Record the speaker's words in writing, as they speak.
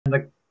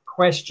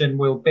question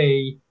will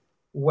be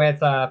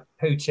whether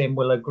Putin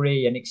will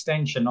agree an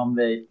extension on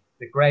the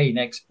grain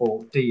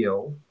export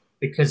deal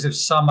because of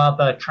some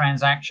other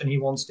transaction he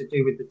wants to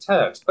do with the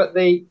Turks. But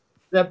the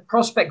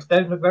prospects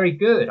don't look very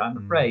good, I'm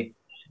afraid,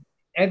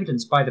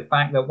 evidenced by the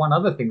fact that one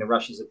other thing the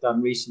Russians have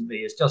done recently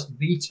is just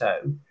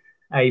veto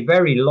a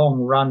very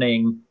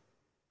long-running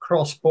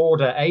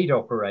cross-border aid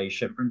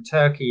operation from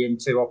Turkey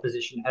into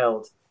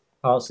opposition-held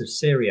parts of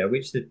Syria,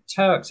 which the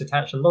Turks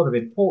attach a lot of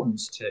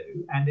importance to,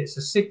 and it's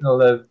a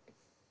signal of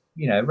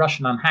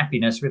Russian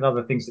unhappiness with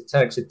other things that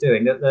Turks are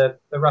doing, that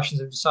the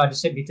Russians have decided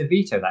simply to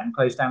veto that and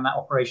close down that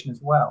operation as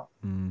well.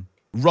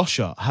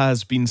 Russia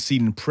has been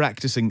seen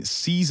practicing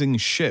seizing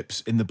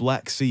ships in the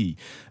Black Sea,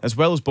 as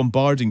well as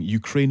bombarding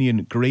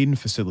Ukrainian grain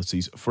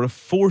facilities for a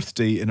fourth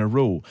day in a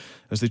row,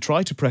 as they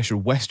try to pressure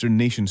Western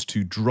nations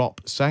to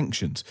drop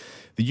sanctions.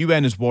 The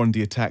UN has warned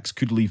the attacks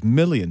could leave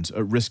millions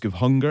at risk of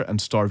hunger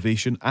and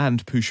starvation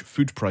and push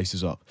food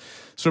prices up.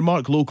 Sir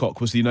Mark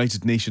Lowcock was the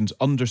United Nations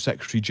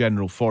Under-Secretary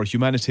General for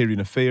Humanitarian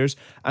Affairs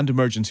and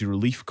Emergency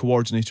Relief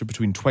Coordinator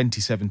between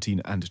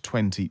 2017 and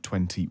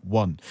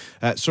 2021.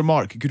 Sir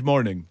Mark, good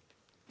morning.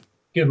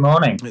 Good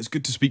morning. It's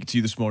good to speak to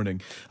you this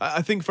morning.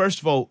 I think, first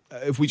of all,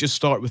 if we just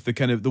start with the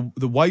kind of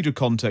the wider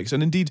context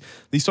and indeed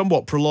the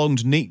somewhat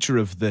prolonged nature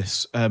of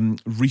this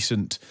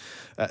recent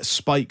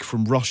spike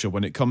from Russia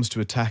when it comes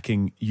to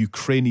attacking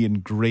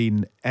Ukrainian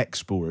grain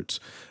exports.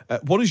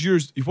 What is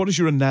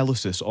your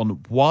analysis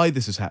on why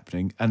this is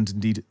happening and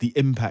indeed the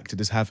impact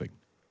it is having?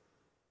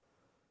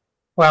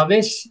 Well,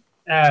 this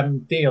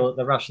deal that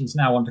the Russians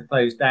now want to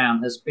close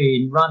down has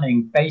been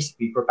running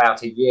basically for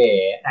about a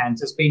year and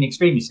has been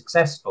extremely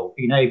successful,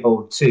 been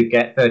able to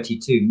get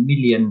 32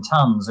 million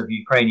tons of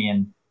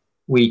Ukrainian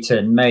wheat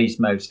and maize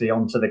mostly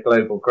onto the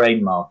global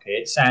grain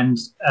markets. And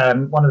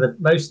one of the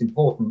most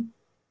important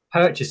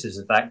purchasers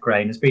of that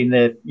grain has been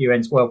the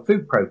UN's World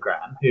Food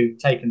Programme, who've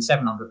taken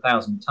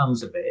 700,000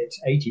 tons of it,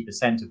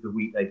 80% of the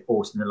wheat they've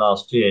bought in the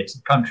last year,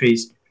 to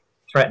countries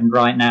threatened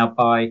right now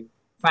by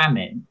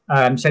famine.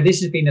 So this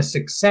has been a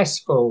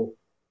successful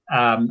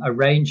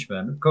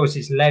arrangement. Of course,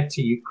 it's led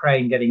to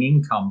Ukraine getting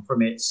income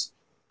from its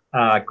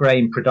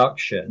grain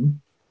production.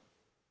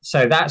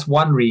 So that's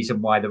one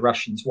reason why the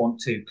Russians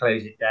want to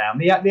close it down.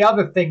 The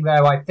other thing,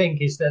 though, I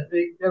think, is that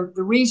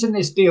the reason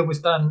this deal was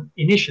done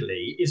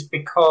initially is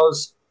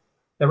because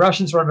the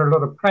Russians were under a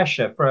lot of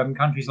pressure from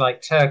countries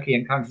like Turkey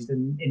and countries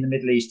in the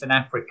Middle East and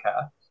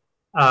Africa.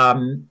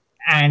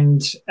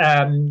 And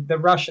the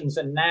Russians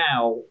are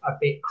now a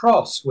bit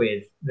cross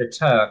with the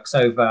Turks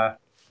over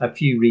a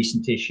few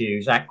recent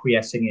issues,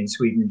 acquiescing in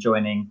Sweden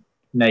joining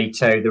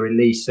NATO, the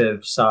release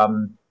of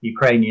some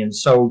Ukrainian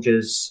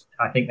soldiers.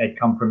 I think they'd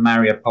come from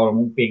Mariupol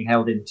and being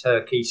held in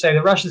Turkey. So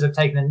the Russians have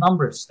taken a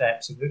number of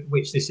steps, of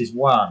which this is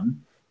one,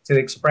 to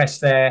express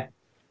their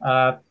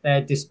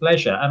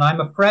displeasure. And I'm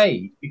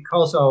afraid,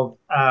 because of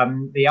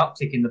the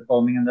uptick in the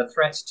bombing and the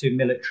threats to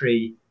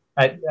military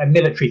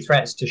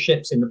threats to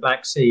ships in the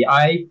Black Sea,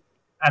 I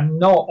am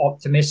not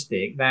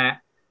optimistic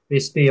that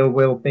this deal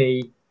will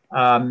be,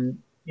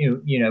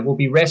 will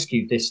be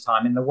rescued this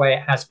time in the way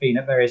it has been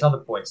at various other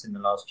points in the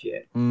last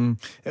year.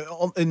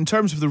 In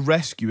terms of the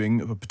rescuing,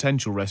 of a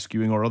potential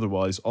rescuing or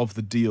otherwise, of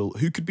the deal,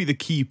 who could be the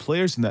key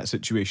players in that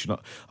situation?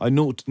 I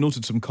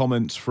noted some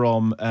comments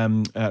from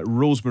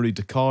Rosemary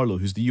DiCarlo,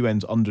 who's the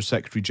UN's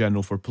Under-Secretary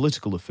General for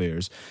Political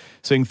Affairs,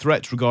 saying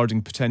threats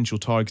regarding potential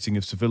targeting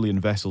of civilian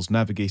vessels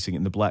navigating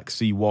in the Black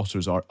Sea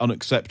waters are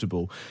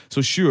unacceptable.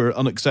 So sure,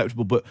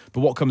 unacceptable, but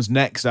what comes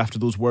next after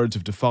those words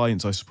of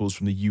defiance, I suppose,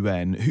 from the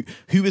UN?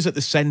 Who is at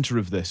the centre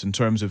of this in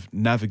terms of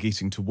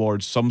navigating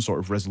towards some sort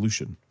of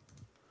resolution?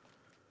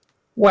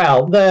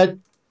 Well, the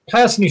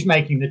person who's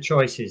making the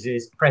choices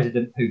is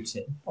President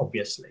Putin,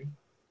 obviously.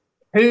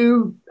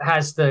 Who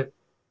has the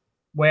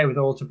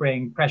wherewithal to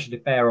bring pressure to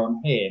bear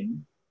on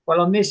him?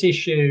 Well, on this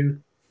issue,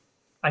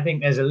 I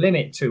think there's a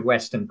limit to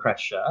Western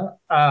pressure.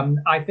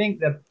 I think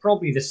that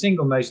probably the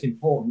single most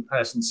important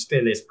person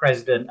still is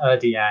President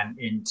Erdogan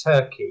in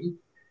Turkey.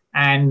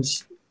 And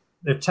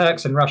the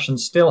Turks and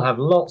Russians still have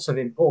lots of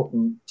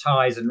important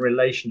ties and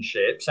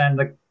relationships. And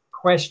the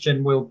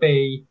question will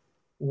be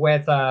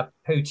whether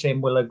Putin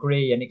will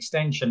agree an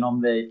extension on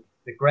the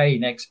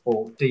grain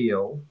export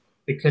deal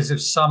because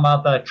of some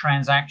other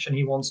transaction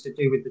he wants to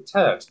do with the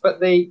Turks. But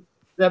the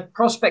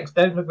prospects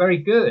don't look very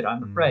good,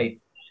 I'm afraid,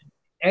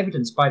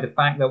 evidenced by the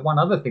fact that one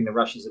other thing the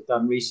Russians have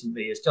done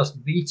recently is just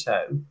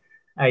veto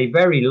a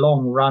very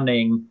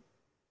long-running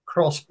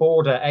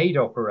cross-border aid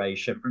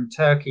operation from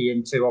Turkey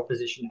into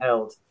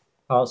opposition-held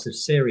parts of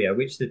Syria,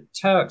 which the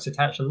Turks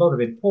attach a lot of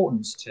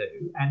importance to.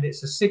 And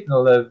it's a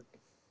signal of,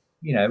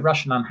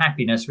 Russian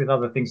unhappiness with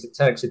other things that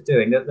Turks are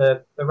doing, that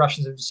the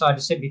Russians have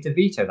decided simply to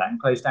veto that and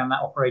close down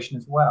that operation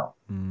as well.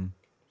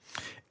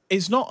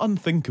 It's not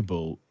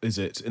unthinkable, is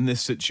it, in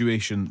this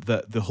situation,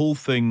 that the whole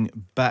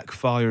thing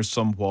backfires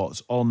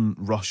somewhat on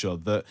Russia,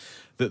 that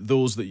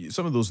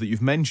some of those that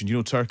you've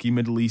mentioned, Turkey,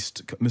 Middle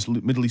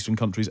Eastern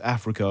countries,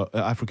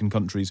 African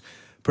countries,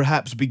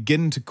 perhaps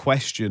begin to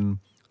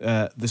question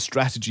the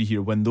strategy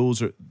here when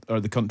those are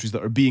the countries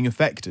that are being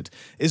affected?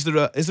 Is there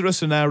a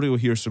scenario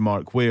here, Sir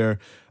Mark, where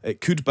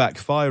it could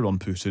backfire on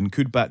Putin,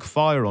 could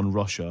backfire on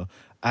Russia,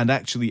 and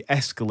actually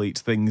escalate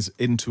things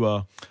into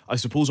a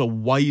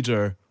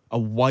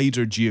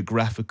wider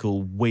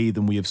geographical way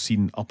than we have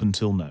seen up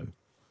until now?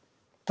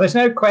 There's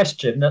no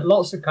question that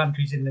lots of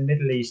countries in the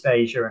Middle East,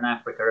 Asia, and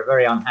Africa are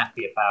very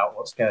unhappy about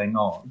what's going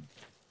on.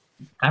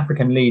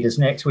 African leaders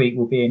next week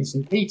will be in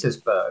St.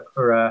 Petersburg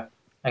for an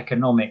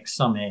economic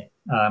summit,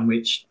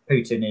 which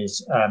Putin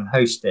is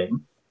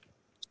hosting.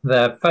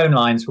 The phone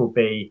lines will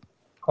be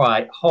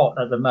quite hot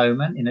at the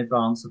moment in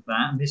advance of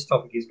that, and this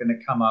topic is going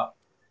to come up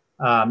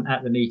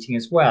at the meeting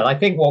as well. I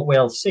think what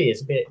we'll see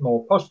is a bit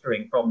more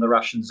posturing from the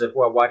Russians of,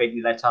 well, why don't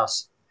you let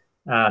us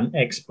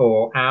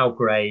export our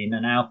grain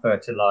and our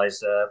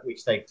fertilizer,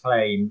 which they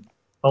claim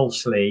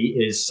falsely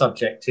is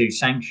subject to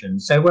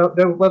sanctions. So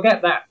we'll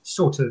get that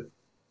sort of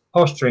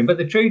posturing. But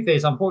the truth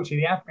is,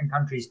 unfortunately, the African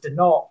countries do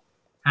not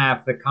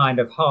have the kind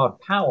of hard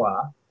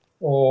power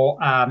or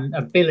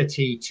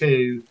ability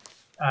to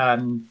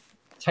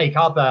take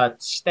other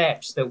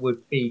steps that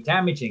would be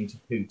damaging to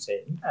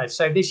Putin.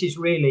 So this is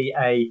really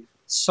a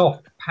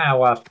soft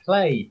power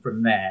play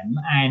from them.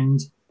 And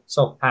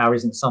soft power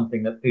isn't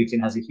something that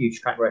Putin has a huge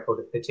track record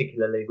of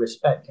particularly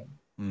respecting.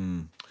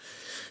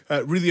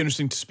 Really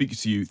interesting to speak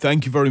to you.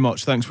 Thank you very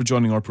much. Thanks for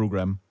joining our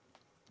programme.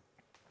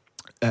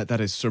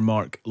 That is Sir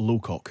Mark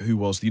Lowcock, who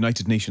was the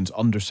United Nations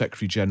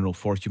Under-Secretary-General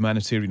for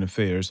Humanitarian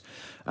Affairs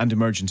and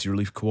Emergency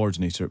Relief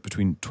Coordinator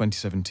between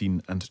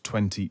 2017 and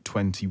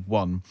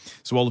 2021.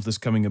 So all of this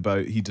coming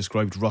about, he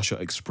described Russia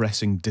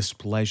expressing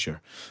displeasure,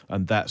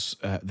 and that's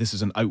this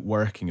is an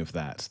outworking of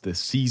that. The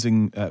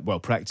seizing,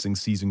 practicing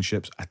seizing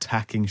ships,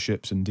 attacking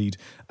ships indeed,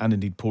 and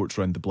indeed ports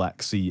around the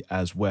Black Sea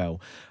as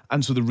well.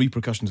 And so the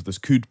repercussions of this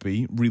could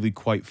be really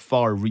quite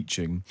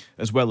far-reaching,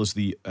 as well as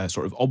the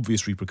sort of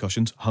obvious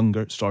repercussions: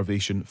 hunger,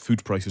 starvation,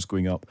 food prices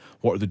going up.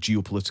 What are the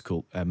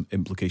geopolitical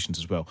implications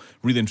as well?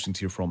 Really interesting to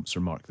hear from Sir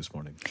Mark this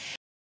morning.